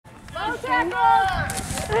I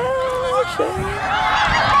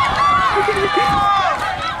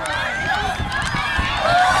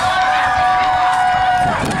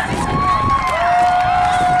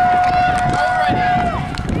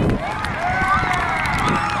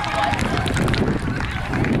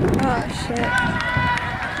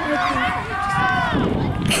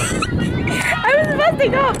was supposed to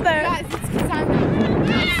go up there.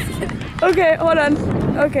 Okay, hold on.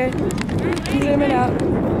 Okay. Zoom it out.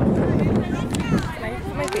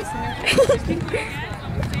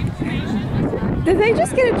 Did they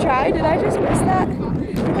just get a try? Did I just miss that?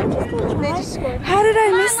 They just scored. How did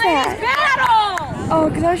I miss that? Oh,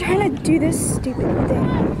 because I was trying to do this stupid thing.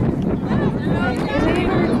 Okay. Is it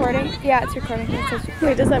even recording? Yeah, it's recording.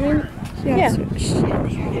 Wait, does that mean? Yeah.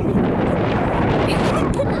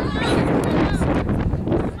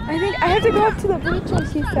 I think I have to go up to the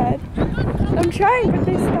bleachers, he said. I'm trying, but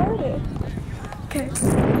they started. Okay.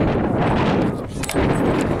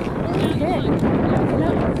 Okay.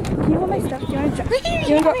 Can you hold my stuff? Do you want to jump? Do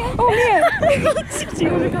you want to go? Oh man! Do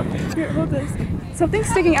you want to go? Here, hold this. Something's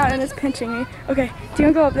sticking out and it's pinching me. Okay. Do you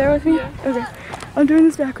want to go up there with me? Yeah. Okay. I'm doing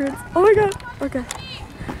this backwards. Oh my god. Okay.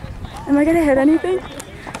 Am I gonna hit anything?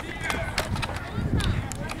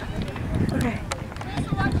 Okay.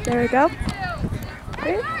 There we go.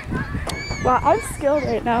 Wait. Wow, I'm skilled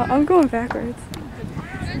right now. I'm going backwards.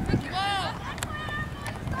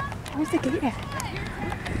 Where's the gate at?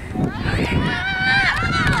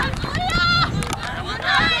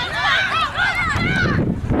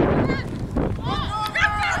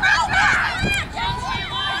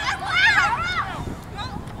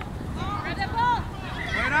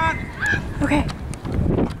 Okay. Okay.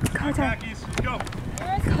 Call time.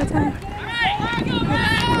 Call time.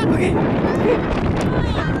 Okay.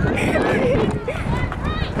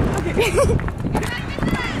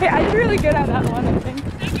 Hey, I did really good on that one, I think.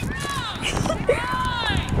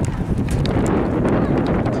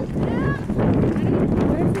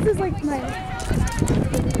 What if this is like my...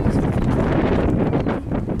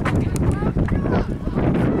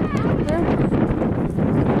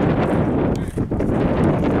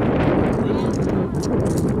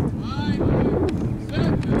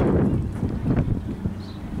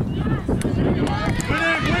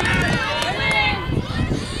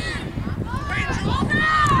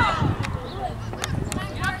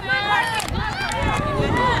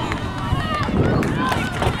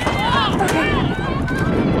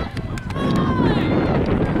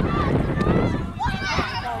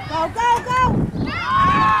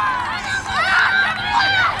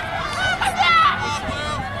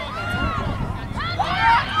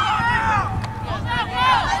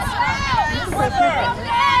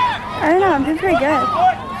 I don't know, I'm doing pretty good.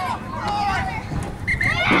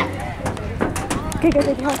 Okay,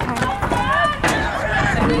 good, hold time.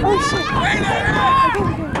 Oh shit. Okay.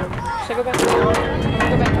 Should I go back?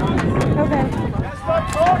 Go back. Okay.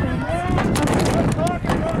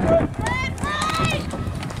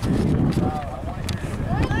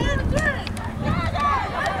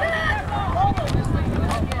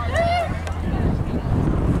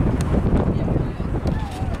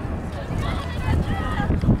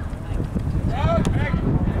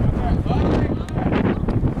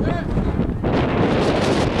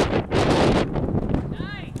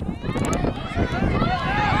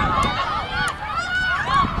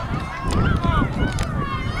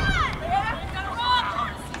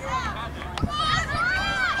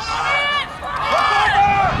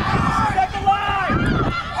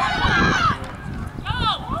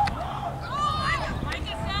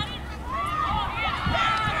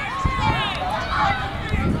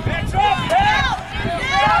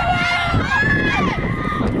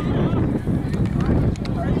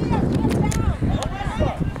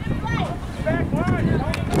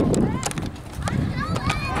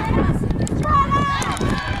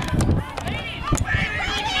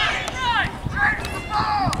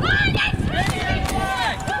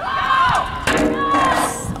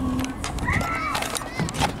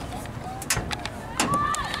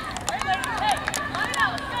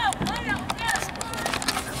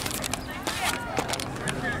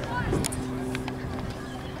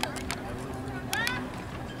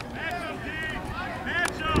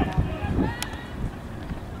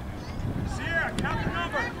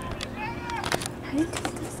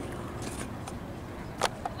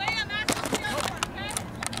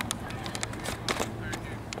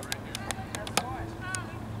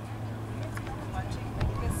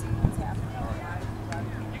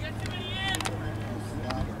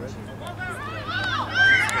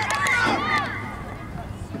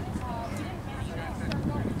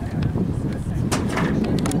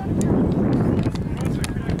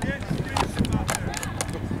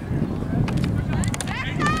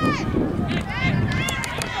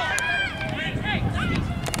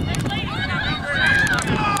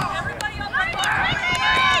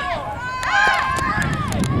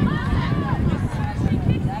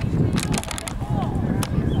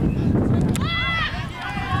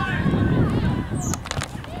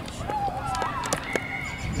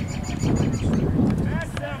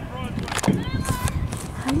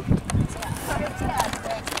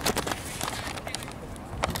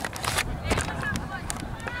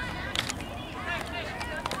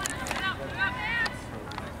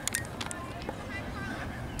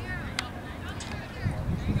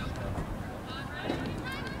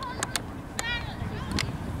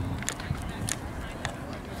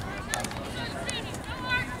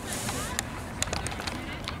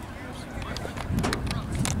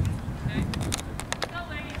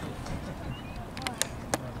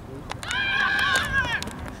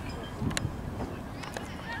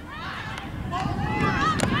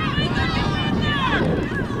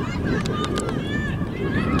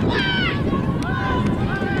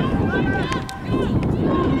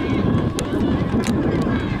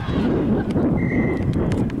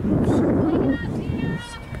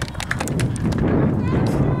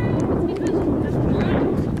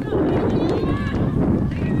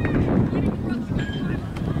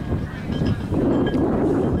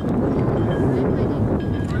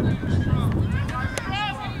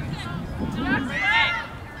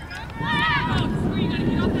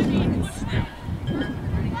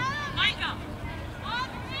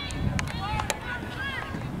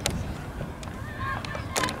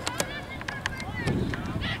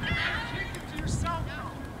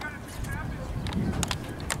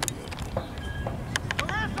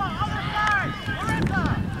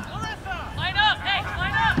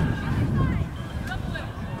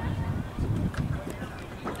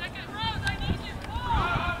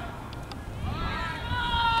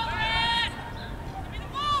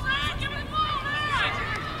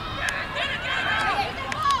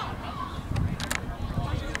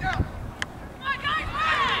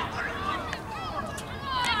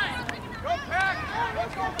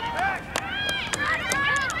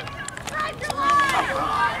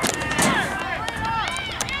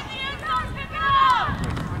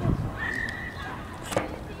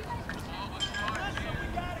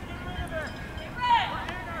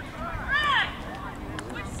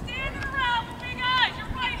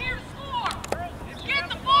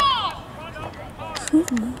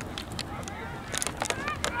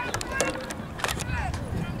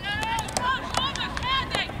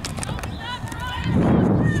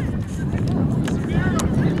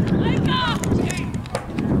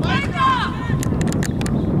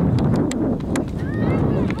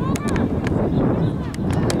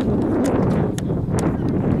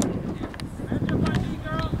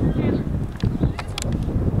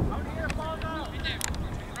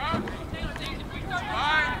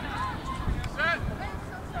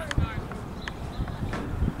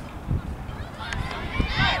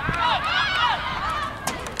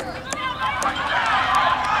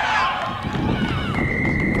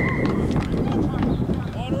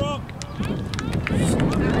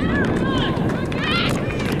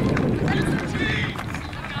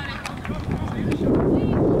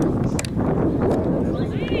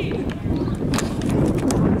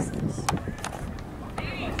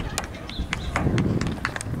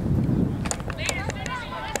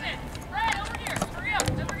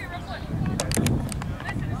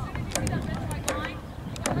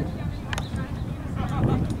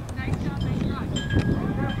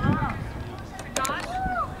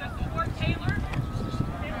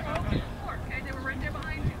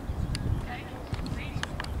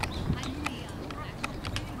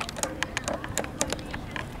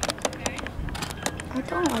 I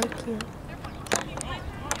don't like you.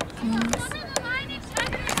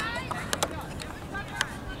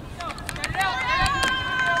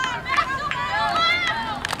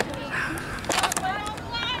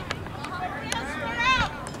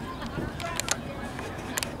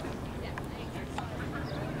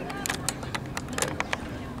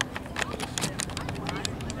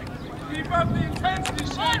 Keep up the intensity,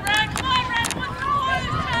 Shane. Come on, Red. Come on, Red. What's going on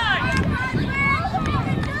this time?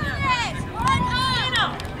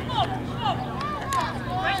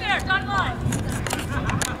 Right there, done line.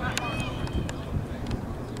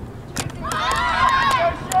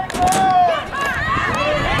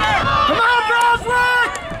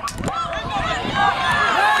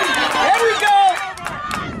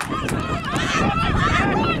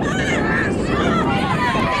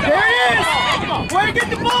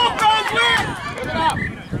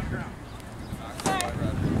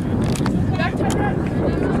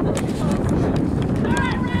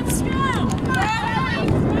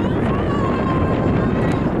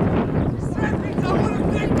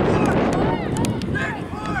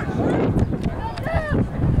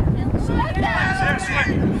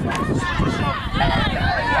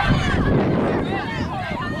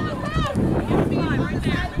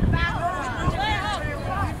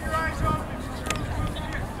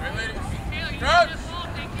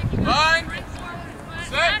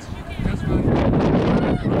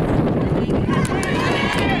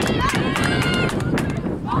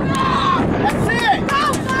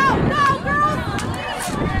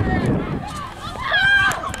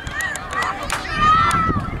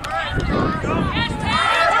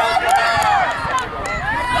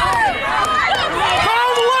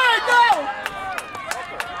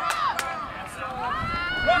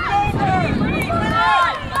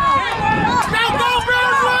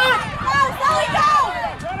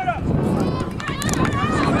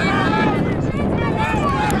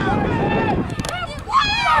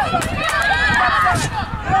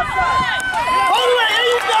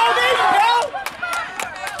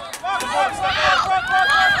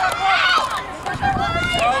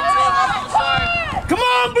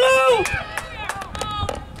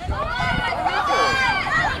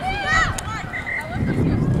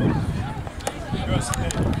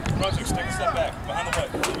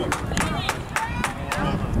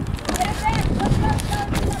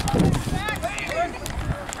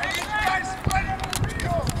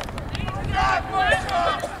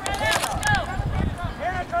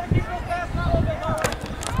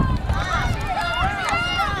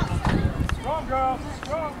 girl.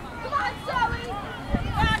 Come on, Zoe.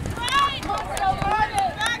 Back right. Come on, Zoe.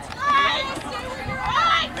 Back right. Stay where you're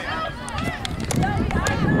at.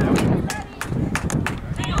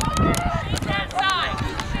 Shake that side.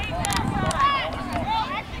 Shake that side.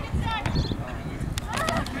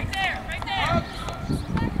 Right there. Right there.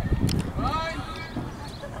 Come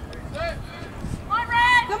on,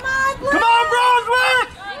 Red. Come on, Blue. Come on, Brunswick!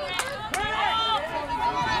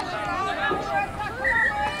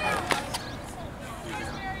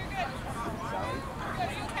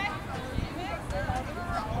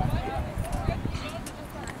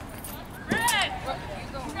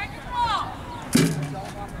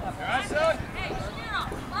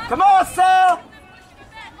 Come on, Sal!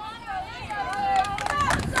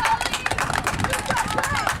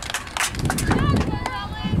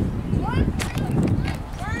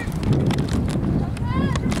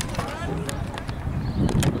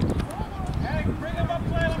 Bring them up,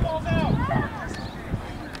 play the balls out.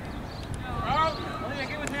 Olivia,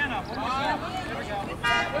 get with Hannah. There we go.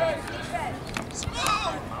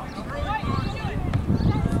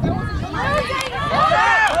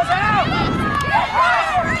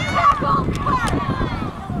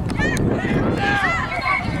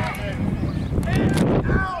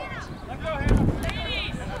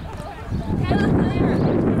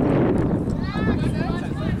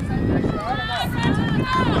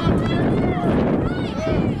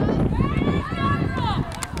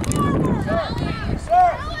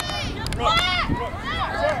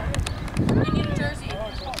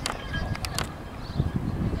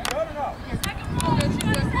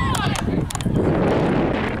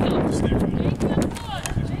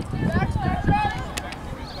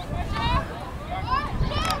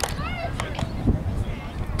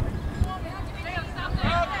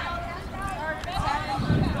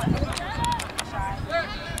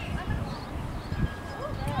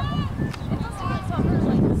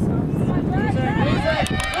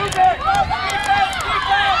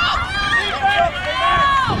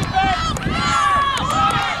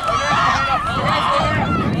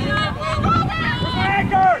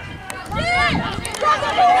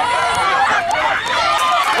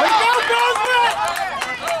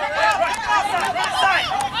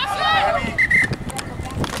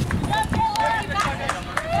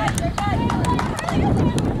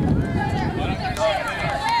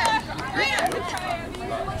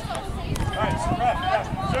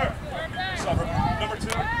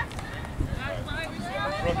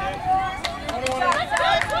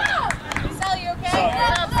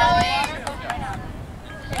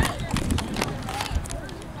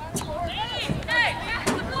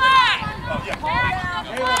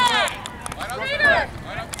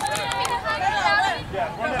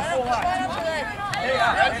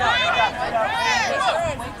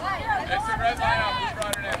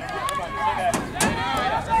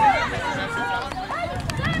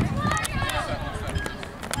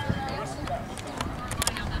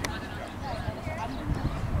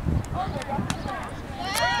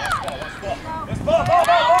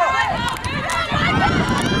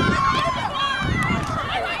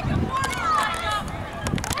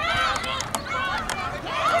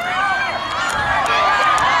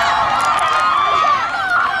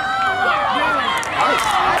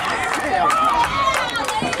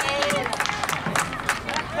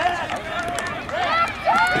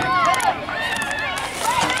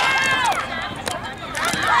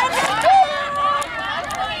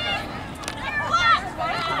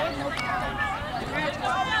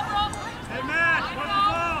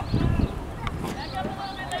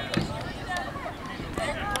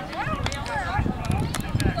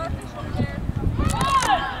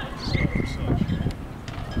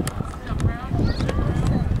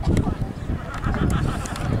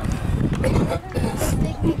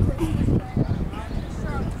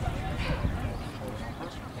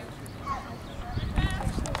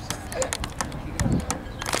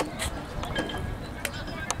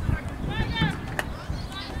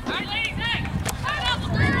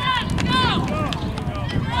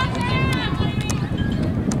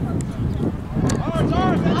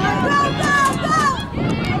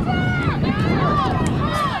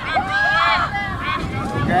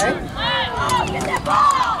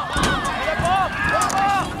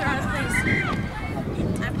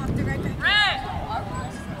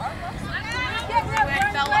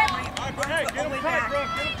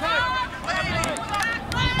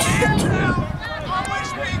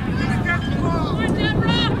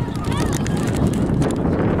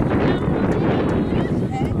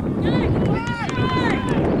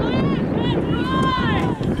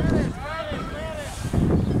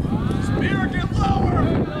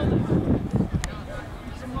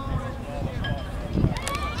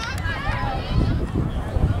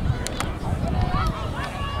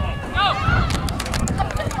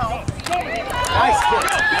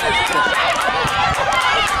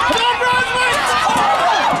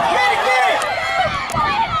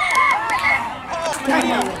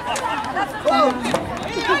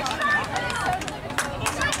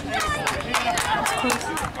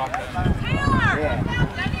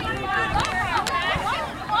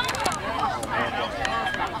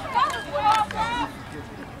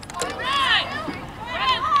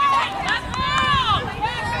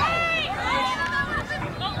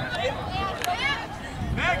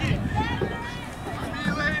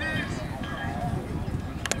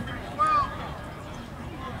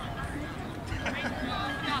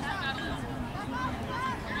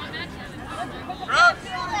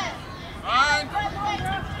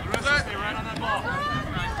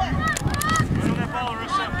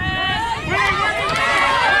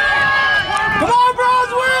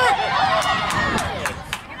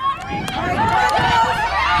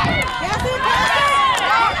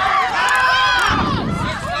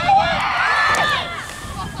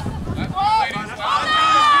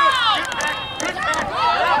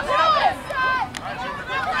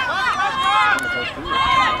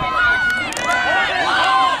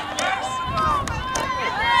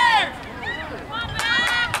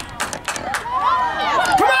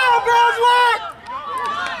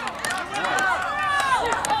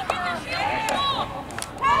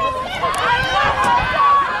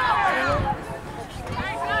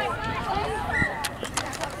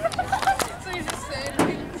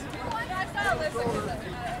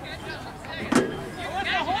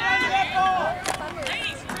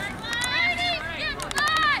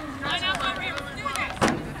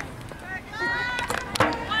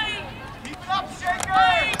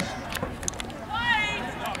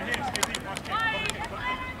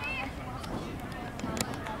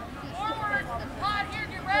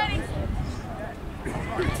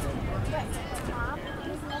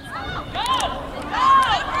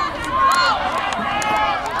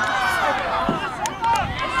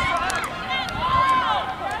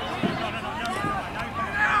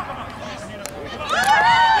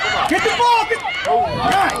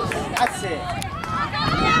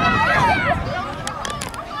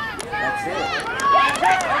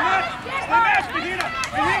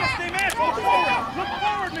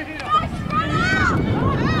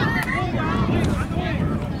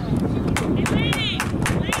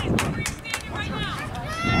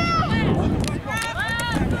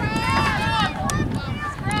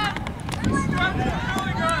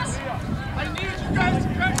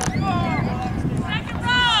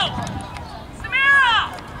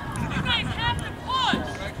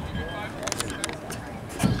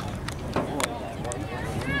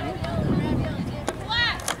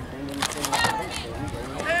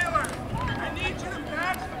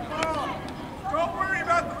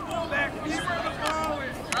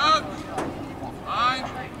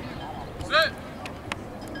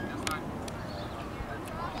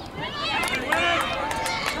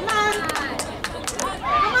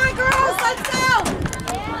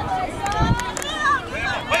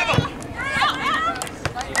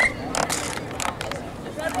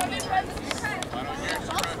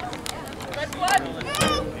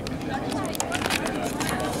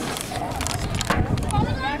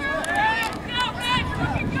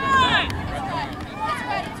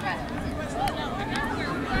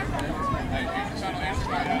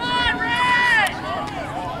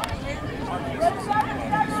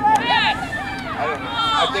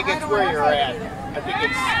 I think it's where you're at. I think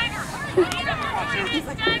it's...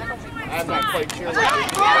 I'm not quite sure.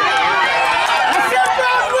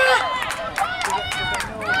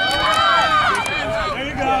 There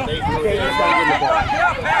you go.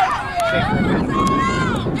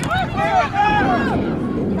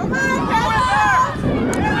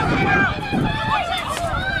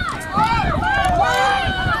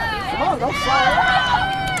 Come on, don't slide.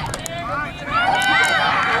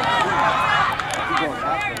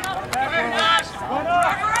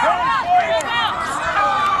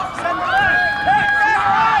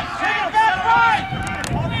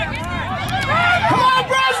 Come on,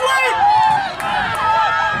 Brunswick!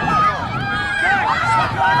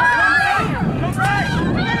 Come right!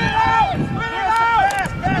 Spin it out! Spin it out!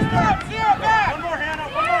 Fast up! Zero back! One more hand up!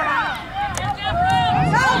 One more hand up!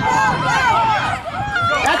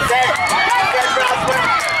 That's it! That's it, Brunswick!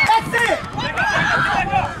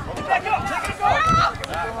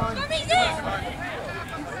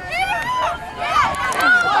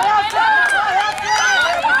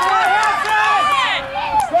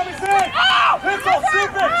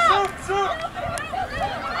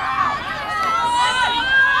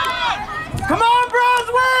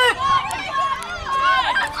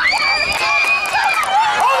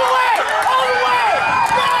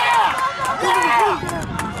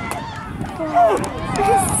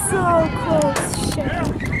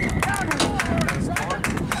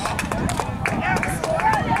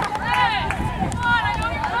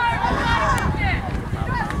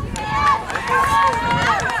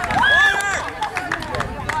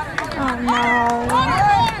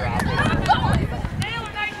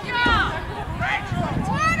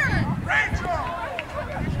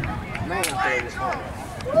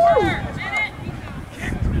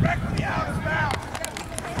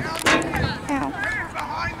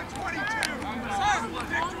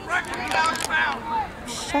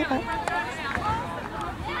 shot.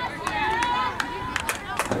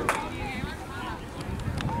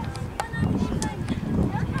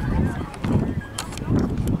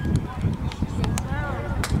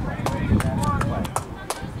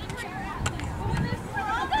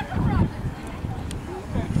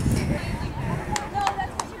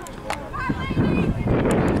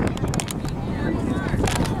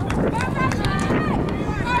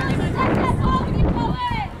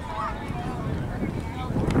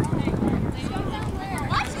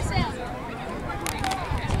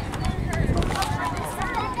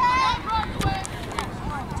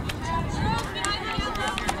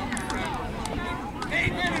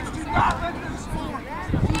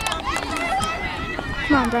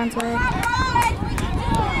 Come on, Brunswick.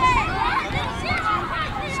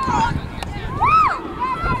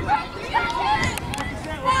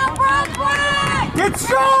 Get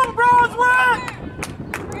strong, Brunswick!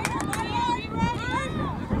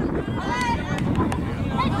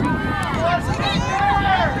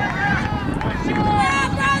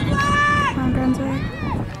 Come on, Brunswick.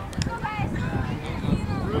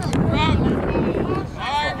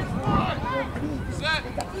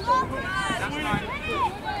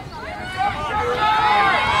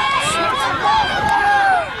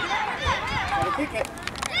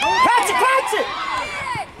 Catch it, catch it!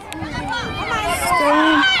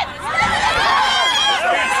 Stone.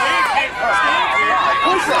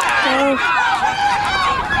 Go.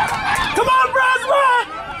 Come on, Brunswick!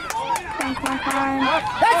 Come on.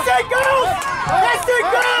 That's it, girls! That's it,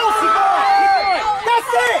 girls!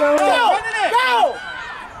 That's it! Go. Go!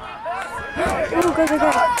 Ooh,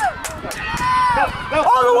 go.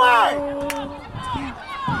 All the way!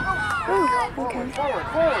 Ooh, okay.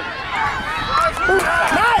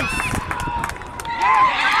 Nice!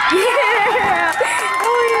 Yeah!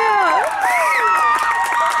 Oh, yeah!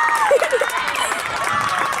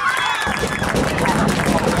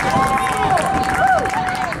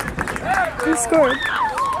 Who scored?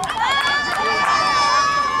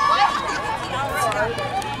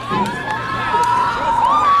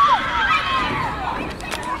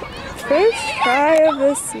 First try of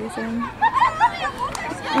this season.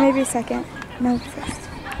 Maybe second. No, first.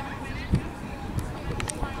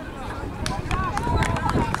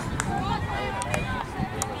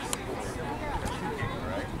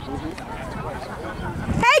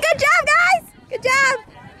 Hey, good job, guys! Good job!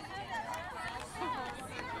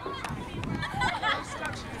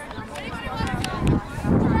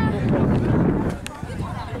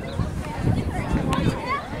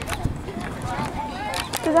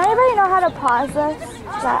 Does anybody know how to pause this?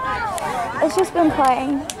 It's just been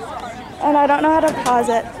playing, and I don't know how to pause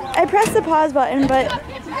it. I pressed the pause button, but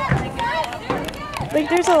like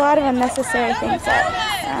there's a lot of unnecessary things that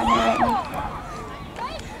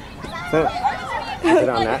Is it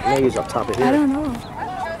on that? Maybe it's up top of here. I don't know.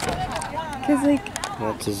 Cause like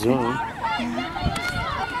That's a zoom.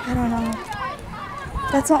 I don't know.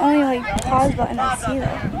 That's the only like pause button I see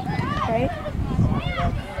though, right?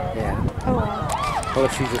 Yeah. Oh wow. What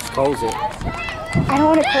if you just close it? I don't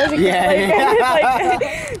want to close it. Yeah, Like, yeah. it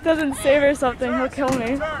like, doesn't save or something. He'll kill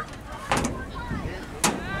me.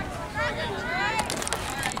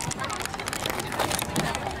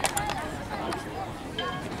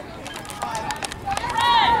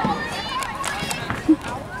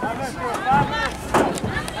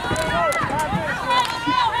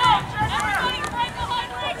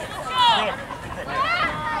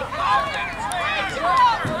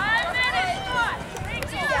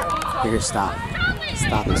 Here, stop.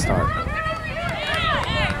 Stop and start.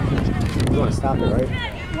 You want to stop it, right?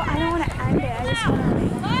 Well, I don't want to end it. I just want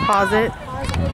to Pause it.